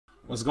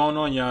What's going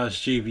on, y'all? It's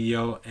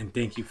JVO, and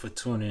thank you for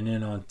tuning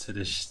in on to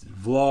this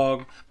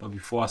vlog. But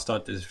before I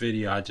start this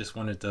video, I just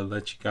wanted to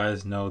let you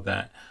guys know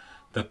that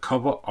the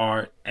cover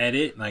art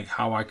edit, like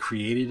how I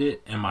created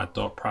it and my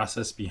thought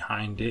process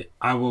behind it,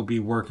 I will be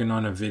working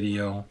on a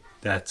video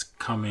that's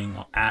coming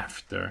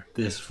after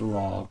this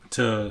vlog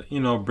to, you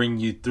know, bring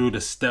you through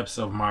the steps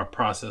of my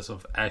process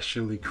of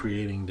actually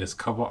creating this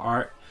cover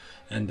art.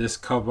 And this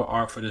cover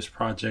art for this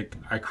project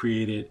I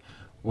created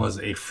was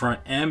a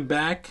front and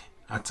back.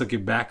 I took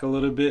it back a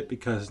little bit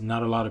because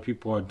not a lot of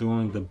people are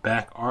doing the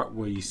back art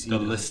where you see the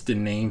listed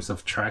names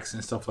of tracks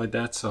and stuff like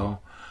that. So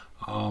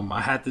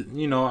I had to,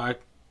 you know,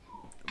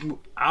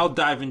 I'll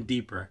dive in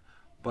deeper.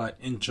 But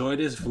enjoy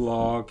this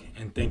vlog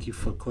and thank you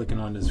for clicking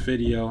on this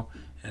video,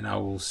 and I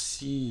will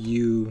see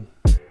you.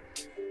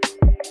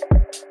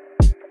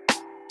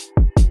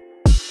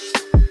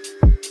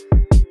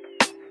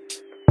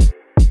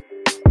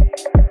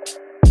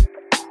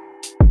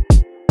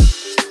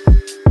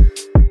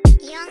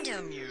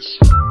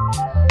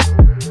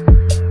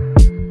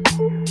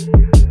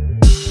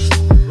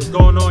 What's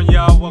going on,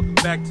 y'all? Welcome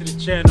back to the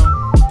channel.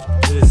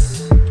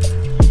 This is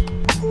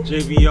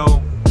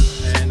JVO,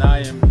 and I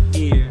am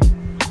here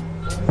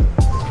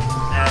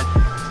at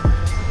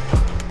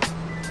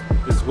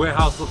this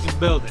warehouse looking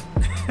building.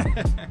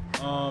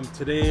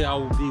 Today I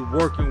will be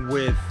working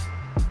with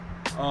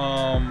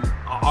an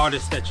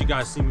artist that you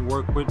guys see me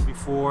work with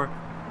before.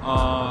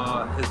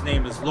 His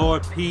name is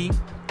Lord P,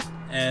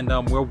 and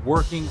we're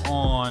working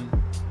on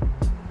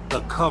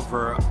the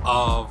cover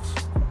of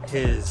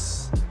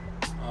his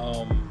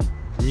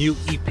new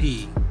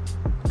EP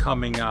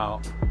coming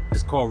out.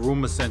 It's called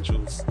Room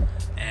Essentials,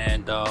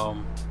 and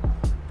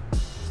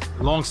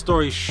long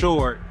story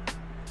short,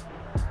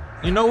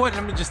 you know what,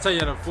 let me just tell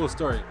you the full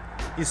story.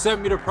 He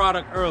sent me the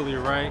product earlier,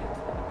 right?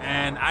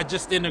 And I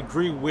just didn't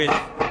agree with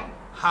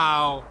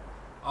how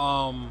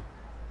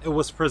it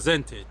was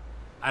presented.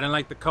 I didn't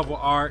like the cover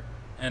art,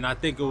 and I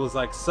think it was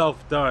like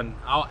self-done.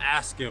 I'll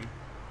ask him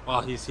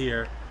while he's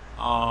here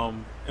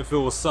if it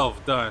was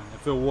self-done.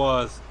 If it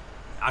was,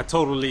 I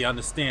totally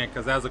understand,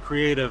 because as a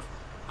creative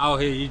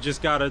out here, you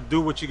just gotta do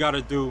what you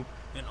gotta do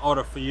in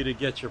order for you to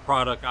get your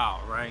product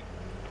out, right?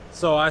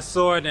 So I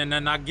saw it, and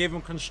then I gave him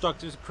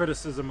constructive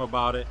criticism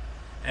about it,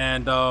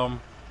 and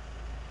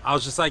I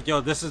was just like,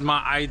 yo, this is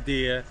my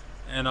idea,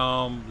 and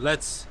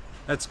let's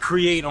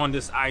create on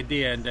this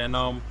idea. And then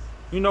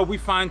you know, we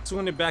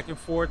fine-tuned it back and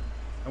forth,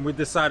 and we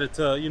decided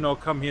to, you know,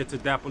 come here to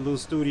Dapper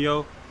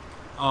Studios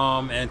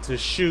and to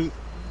shoot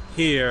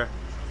here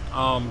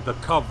the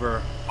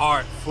cover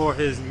art for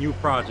his new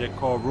project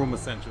called Room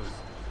Essentials.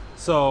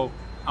 So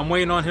I'm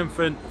waiting on him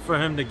for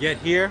him to get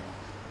here,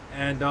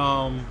 and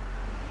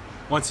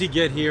once he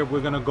get here,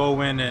 we're gonna go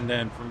in, and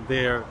then from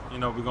there, you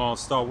know, we're gonna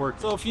start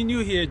working. So if you're new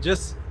here,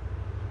 just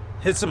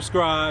hit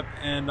subscribe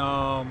and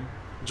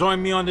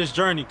join me on this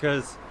journey,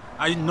 because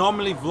I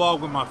normally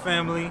vlog with my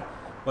family,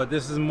 but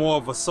this is more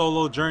of a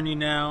solo journey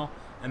now,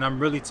 and I'm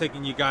really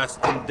taking you guys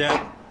in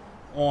depth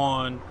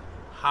on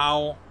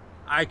how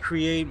I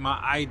create my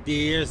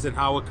ideas and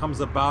how it comes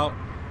about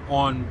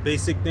on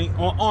basic things,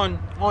 on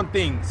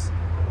things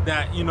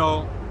that, you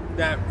know,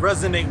 that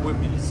resonate with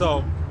me.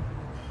 So,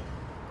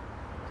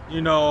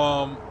 you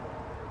know,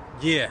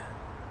 yeah,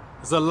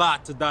 there's a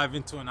lot to dive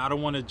into, and I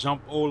don't want to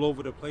jump all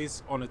over the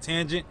place on a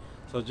tangent.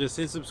 So just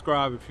hit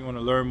subscribe if you want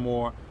to learn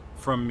more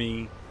from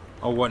me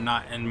or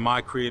whatnot in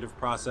my creative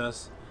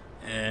process,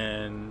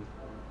 and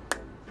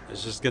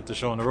let's just get the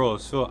show on the road.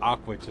 It's feel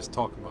awkward just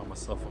talking about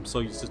myself. I'm so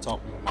used to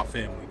talking with my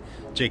family.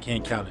 Jake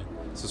Hand Callan.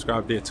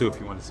 Subscribe there too if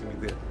you want to see me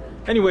there.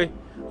 Anyway,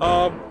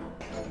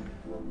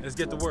 let's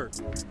get to work.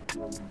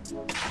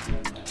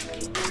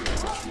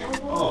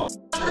 Oh.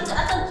 I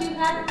thought you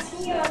had a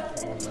tea up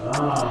there.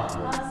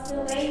 I'm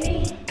still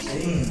waiting.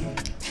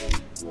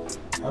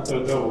 I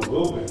thought that was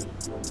moving.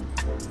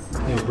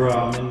 Hey bro,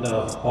 I'm in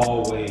the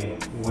hallway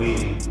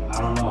waiting.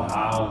 I don't know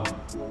how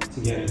to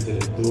get into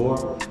the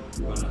door,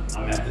 but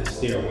I'm at the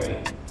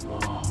stairway.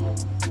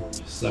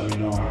 Just let me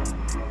know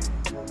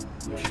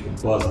if you can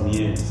buzz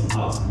me in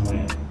somehow, some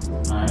way.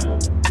 Alright?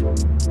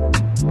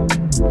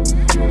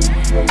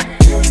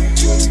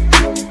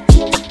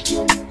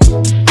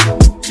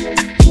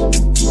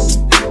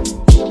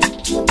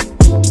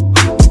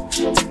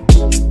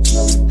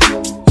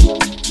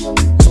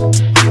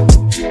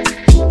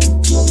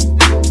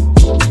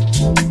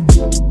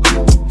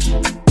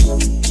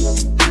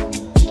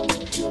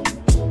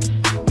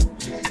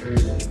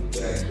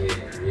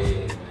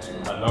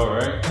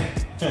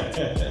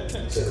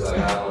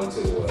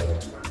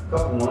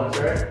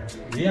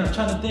 Yeah, I'm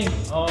trying to think.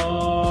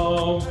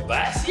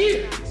 Last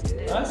year.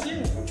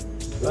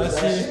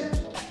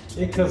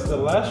 Yeah, because the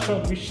last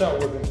show we shot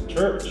was in the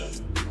church.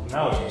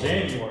 Now it's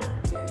January.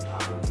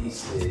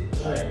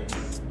 Right.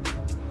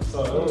 So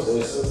it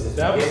was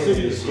Dapper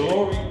Studios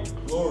Glory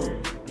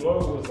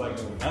was like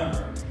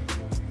November.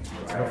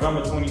 Right.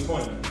 November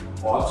 2020.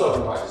 Oh, I'm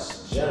talking about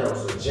just general.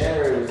 So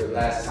January was the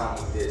last time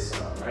we did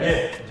something, right?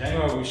 Yeah,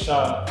 January we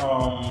shot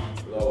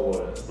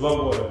Bloodwater.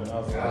 Bloodwater. That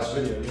was the last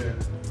video, yeah.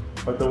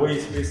 But the way you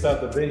spaced out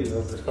the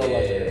videos, it felt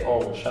like it all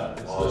was shot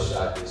this year. All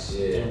shot this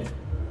year. Yeah.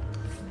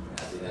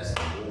 I think that's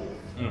the move.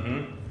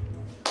 Mm-hmm.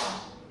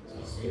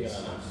 Yeah,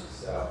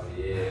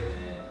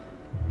 man.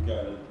 You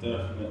got it,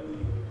 definitely.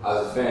 I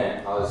was a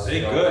fan. They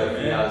good,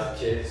 man. I was a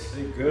kid.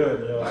 They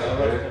good, yo. Like I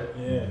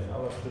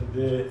left them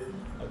there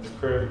at the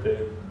crib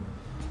there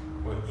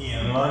with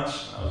eating lunch.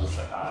 I was just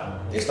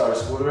like, They started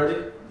school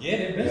already? Yeah,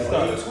 they've been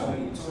started school.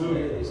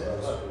 They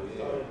started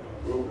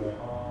school,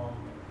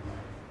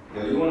 Yo,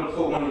 you want to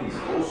put one of these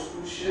old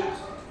school shits?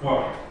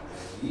 What?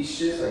 These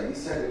shits, like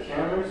these type of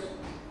cameras?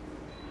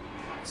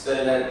 Instead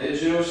of that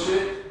digital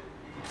shit?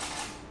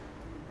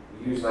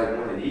 Use like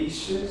one of these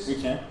shits? We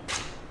can.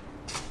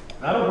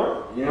 That'll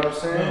work. You know what I'm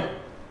saying?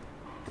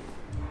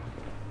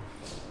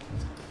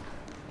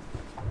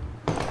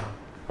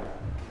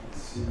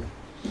 Let's see.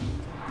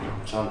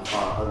 I'm trying to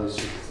find other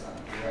shit.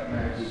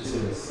 To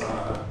the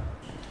side.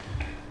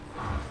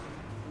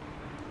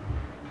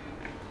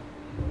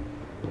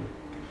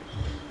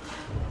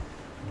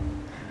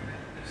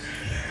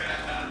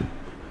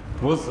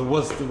 Was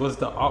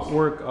the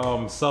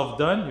artwork self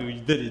done? You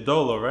did it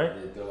dolo, right?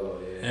 Yeah, dolo,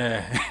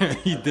 yeah.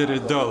 He did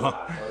it dolo.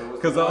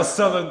 Cause I was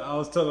telling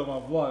my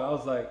vlog, I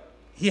was like,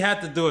 he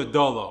had to do it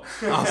dolo.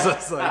 I was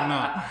just like,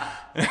 nah.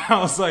 I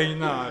was like,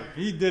 nah,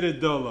 he did it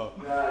dolo.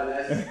 Nah,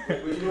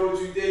 but you know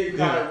what you did? You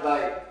kind of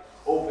like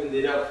opened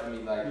it up for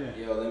me, like,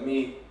 yo, let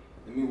me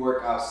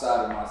work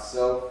outside of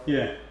myself.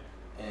 Yeah.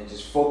 And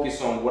just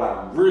focus on what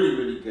I'm really,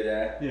 really good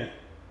at. Yeah.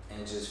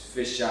 And just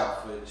fish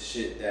out for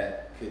shit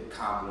that could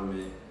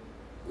complement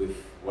with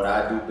what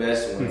I do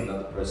best and what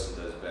another person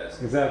does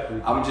best.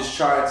 Exactly. I'm just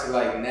trying to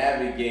like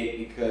navigate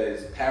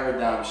because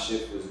paradigm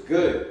shift was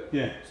good.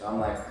 Yeah. So I'm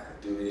like, I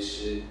could do this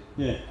shit.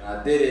 Yeah. And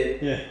I did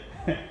it. Yeah.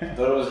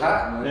 Thought it was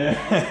hot, man. Yeah.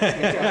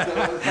 I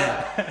thought it was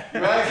hot.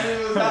 You actually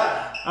it was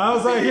hot. I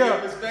was like, yo, I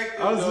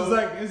was though. just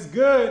like, it's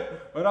good,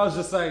 but I was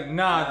just like,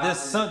 nah,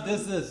 there's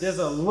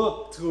a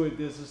look to it.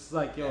 There's just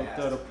like, yo,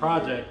 the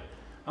project.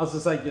 I was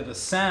just like, yo, the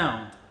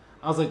sound.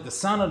 I was like, the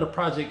sound of the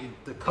project,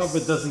 the cover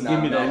doesn't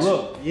give me the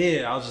look.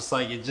 Yeah, I was just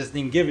like, it just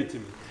didn't give it to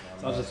me.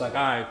 So I was just like,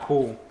 all right,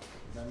 cool.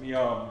 Let me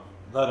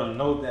let them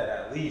know that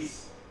at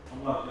least.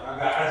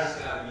 I just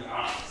gotta be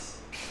honest.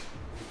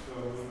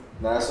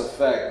 Nah, that's a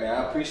fact, man.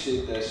 I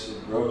appreciate that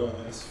shit, bro.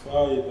 Yeah, it's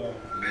fire, though.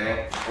 You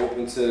know,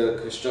 open to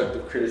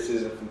constructive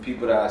criticism from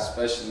people that I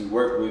especially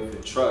work with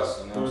and trust.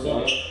 You know what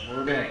I'm saying?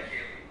 Word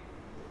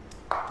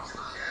up.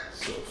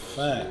 So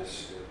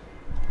facts.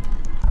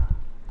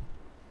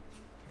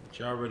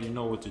 You already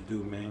know what to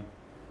do, man.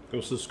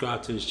 Go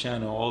subscribe to his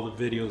channel. All the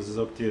videos is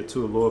up there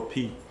too. Lord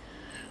Pete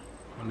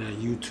on that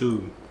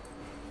YouTube.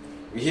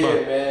 Yeah,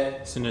 man.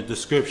 It's in the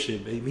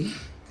description, baby.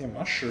 Damn,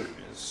 my shirt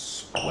is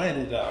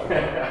sweated out.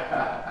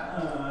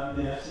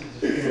 Damn, I should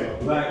just do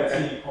a black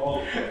tee.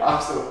 I'm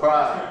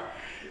surprised.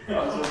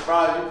 I'm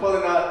surprised. You're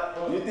pulling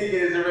out. You think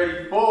it is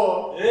already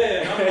fall?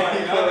 Yeah, I'm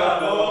like, I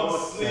got long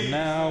sleeves. So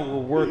now we're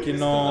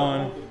working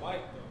on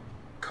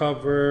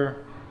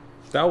cover.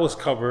 That was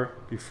cover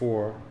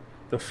before.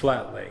 The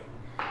flat lay.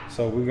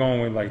 So we're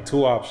going with like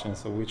 2 options.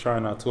 So we're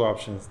trying out 2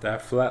 options,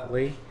 that flat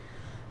lay,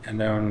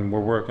 and then we're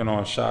working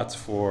on shots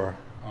for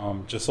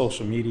just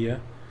social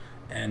media.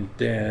 And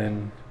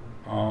then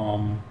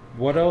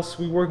what else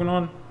we working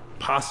on?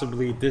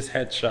 Possibly this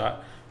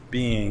headshot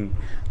being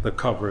the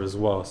cover as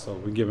well. So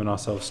we're giving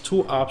ourselves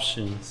 2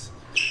 options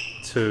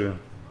to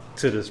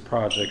this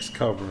project's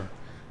cover.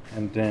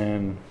 And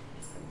then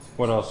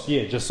what else?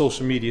 Yeah, just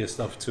social media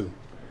stuff too.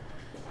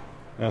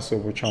 That's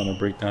what we're trying to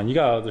break down. You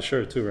got other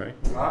shirts too, right?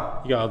 Huh?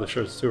 You got other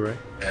shirts too, right?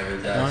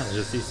 Yeah, Alright,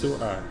 just these 2?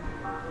 Alright.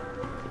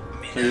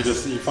 So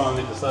you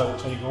finally decide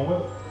which one you're going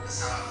with?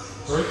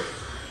 Right?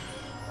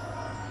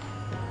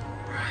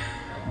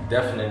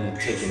 Definitely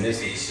taking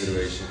this in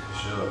consideration for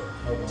sure.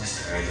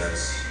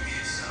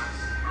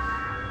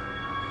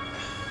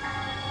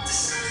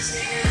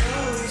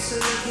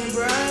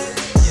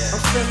 I'm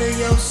feeling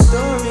your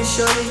story,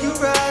 shorty, you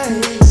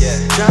right.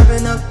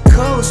 Driving up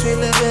coast, we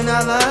living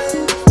our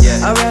life.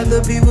 I'd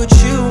rather be with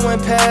you in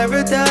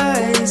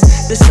paradise.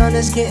 The sun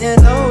is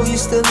getting low, you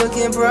still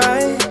looking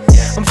bright.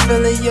 I'm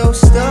feeling your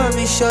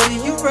story, shorty,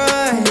 you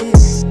right.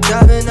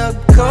 Driving up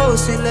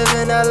coast, we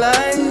living our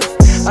life.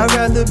 I'd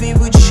rather be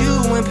with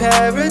you in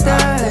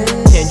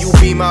paradise. Can you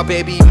be my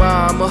baby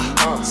mama?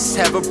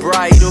 Have a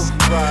bridal.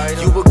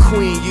 You a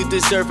queen, you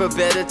deserve a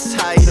better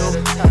title.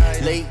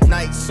 Late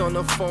nights on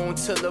the phone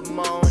till the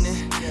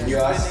morning. Yo,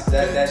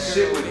 that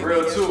shit was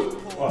real too.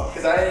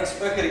 Cause I didn't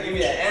expect her to give me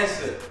that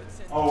answer.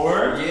 Oh,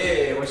 word?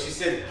 Yeah, when she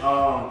said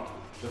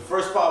the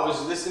first part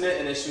was listening,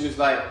 and then she was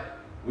like,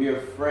 "We're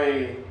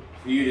afraid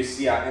for you to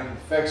see our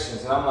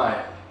imperfections," and I'm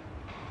like,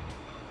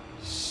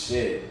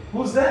 "Shit."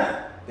 Who's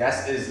that?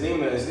 That's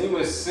Islima.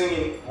 Islima's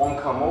singing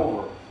on Come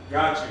Over.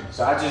 Got you.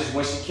 So I just,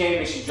 when she came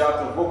and she dropped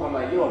her vocal, I'm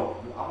like, yo,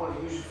 I want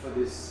to use you for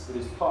this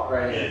part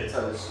right here to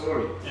tell the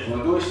story. You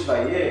want to do it? She's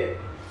like, yeah.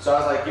 So I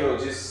was like, yo,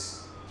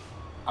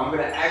 I'm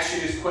going to ask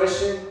you this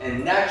question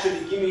and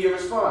naturally give me your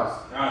response.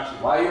 Got you.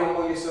 Why you don't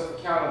hold yourself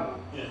accountable?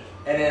 Yeah.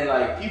 And then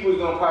like, people are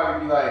going to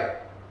probably be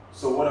like,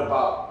 so what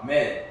about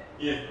men?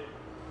 Yeah.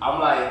 I'm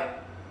like,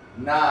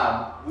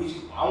 nah,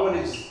 I want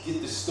to just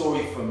get the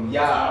story from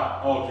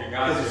y'all. Okay,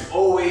 got Because it's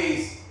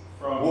always,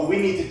 well, we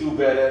need to do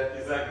better.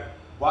 Exactly.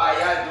 Why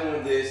y'all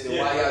doing this and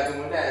why y'all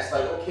doing that? It's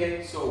like,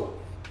 okay, so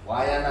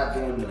why y'all not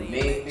doing the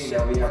main thing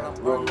that we have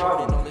to work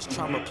on?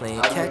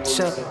 Catch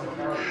up.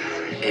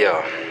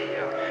 Yo,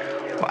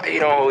 why you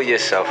don't hold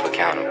yourself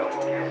accountable?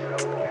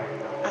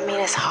 I mean,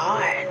 it's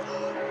hard.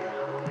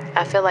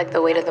 I feel like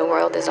the weight of the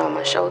world is on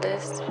my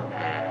shoulders.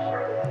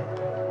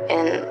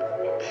 And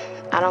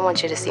I don't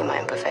want you to see my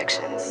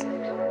imperfections.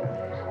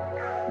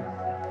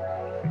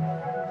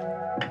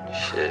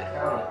 Shit.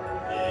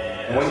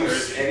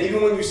 And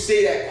even when you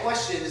say that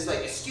question, it's like,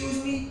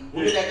 excuse me?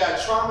 Women that got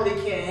trauma, they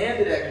can't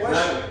handle that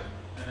question. Exactly.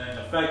 And then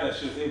the fact that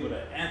she was able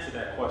to answer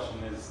that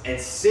question is... And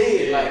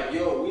say it like,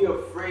 yo, we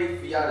afraid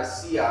for y'all to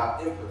see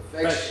our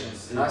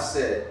imperfections. And I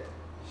said,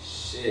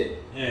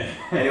 shit. Yeah.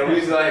 And it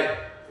was like,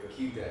 yo,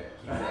 keep that.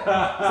 'Cause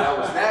that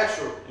was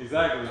natural.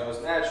 Exactly. That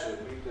was natural.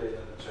 We played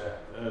on the track.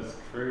 That's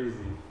crazy.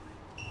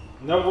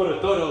 Never would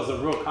have thought it was a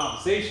real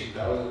conversation.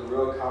 That was a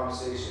real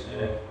conversation.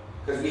 Yeah.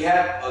 Because we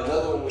had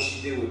another one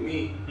she did with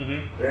me.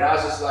 But then I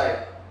was just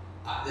like,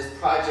 this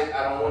project,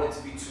 I don't want it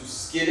to be too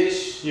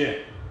skittish. Yeah.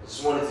 I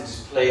just want it to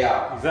just play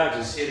out.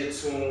 Exactly. Just hear the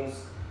tunes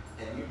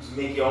and you just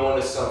make your own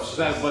assumptions.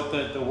 Exactly.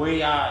 But the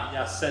way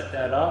y'all set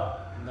that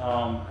up,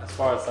 as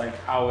far as like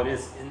how it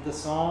is in the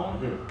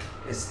song,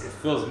 it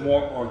feels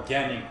more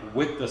organic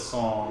with the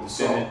song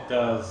than it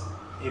does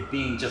it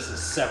being just a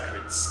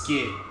separate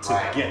skit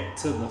to get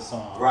to the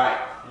song. Right.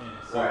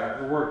 Yeah,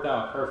 so it worked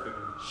out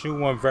perfectly. Shoot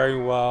went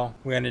very well.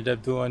 We ended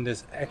up doing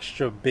this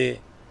extra bit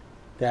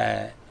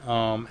that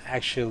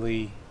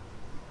actually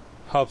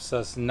helps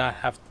us not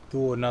have to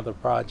do another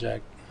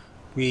project.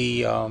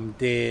 We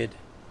did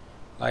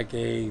like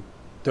a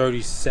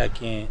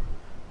 30-second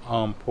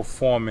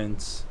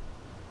performance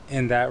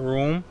in that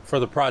room for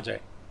the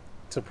project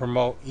to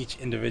promote each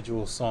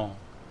individual song.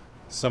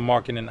 Some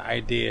marketing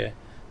idea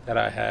that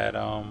I had,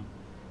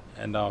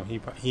 and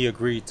he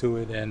agreed to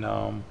it,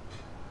 and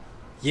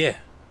yeah,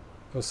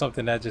 it was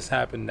something that just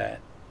happened that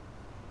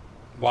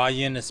while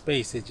you're in the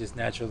space, it just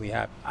naturally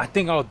happened. I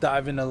think I'll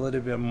dive in a little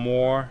bit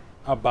more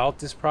about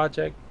this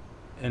project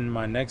in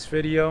my next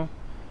video.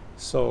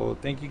 So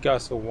thank you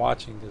guys for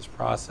watching this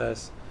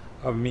process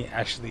of me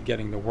actually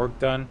getting the work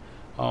done.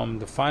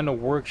 The final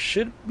work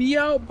should be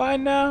out by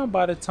now,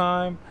 by the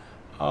time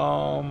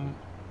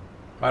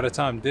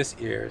this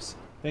airs.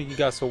 Thank you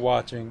guys for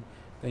watching.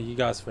 Thank you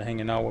guys for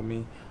hanging out with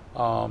me.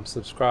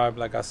 Subscribe.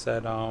 Like I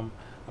said, I'm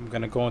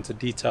gonna go into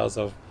details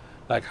of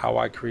like how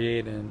I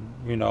create and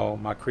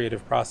my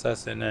creative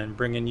process, and then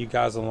bringing you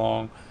guys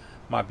along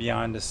my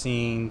behind the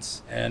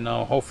scenes, and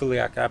hopefully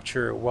I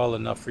capture it well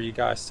enough for you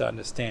guys to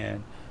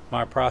understand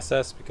my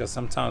process, because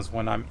sometimes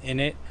when I'm in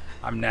it,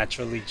 I'm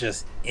naturally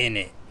just in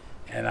it,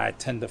 and I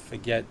tend to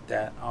forget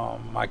that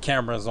my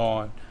camera's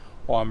on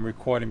or I'm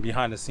recording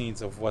behind the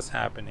scenes of what's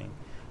happening.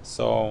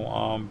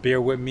 So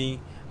bear with me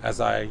as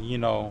I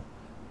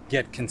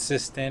get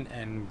consistent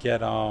and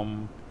get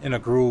in a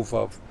groove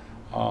of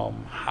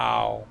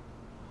how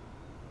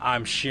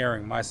I'm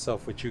sharing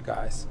myself with you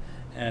guys.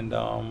 And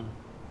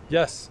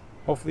yes,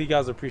 hopefully you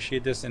guys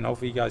appreciate this, and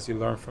hopefully you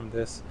learn from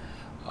this.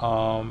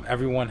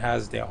 Everyone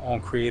has their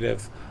own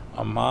creative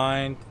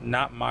mind.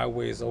 Not my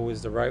way is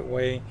always the right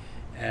way,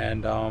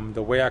 and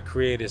the way I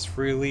create is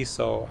freely,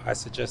 so I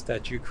suggest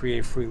that you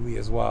create freely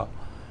as well.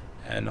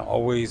 And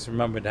always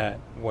remember that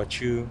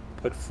what you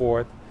put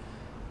forth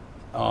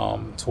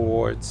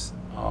towards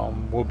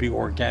will be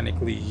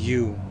organically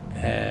you,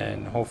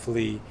 and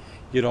hopefully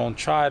you don't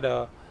try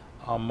to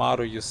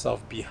model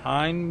yourself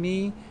behind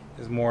me.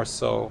 Is more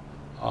so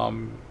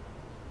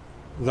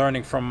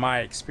learning from my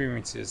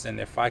experiences, and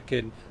if I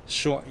could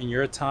shorten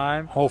your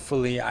time,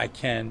 hopefully I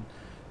can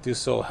do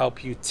so,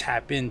 help you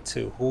tap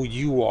into who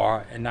you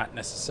are and not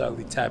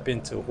necessarily tap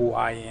into who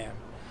I am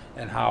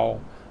and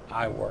how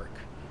I work.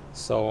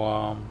 So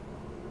on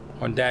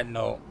that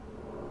note,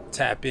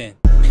 tap in.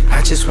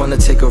 I just wanna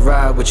take a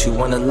ride with you,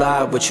 wanna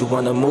lie with you,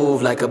 wanna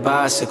move like a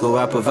bicycle.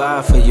 I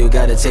provide for you,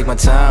 gotta take my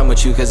time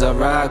with you, cause I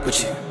rock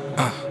with you.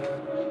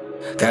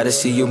 Gotta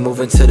see you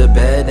moving to the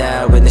bed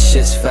now when the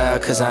shit's foul,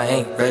 cause I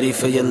ain't ready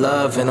for your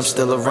love and I'm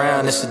still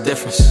around, it's the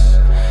difference.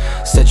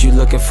 Said you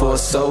looking for a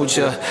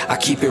soldier, I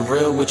keep it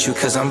real with you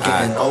cause I'm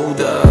getting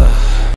older.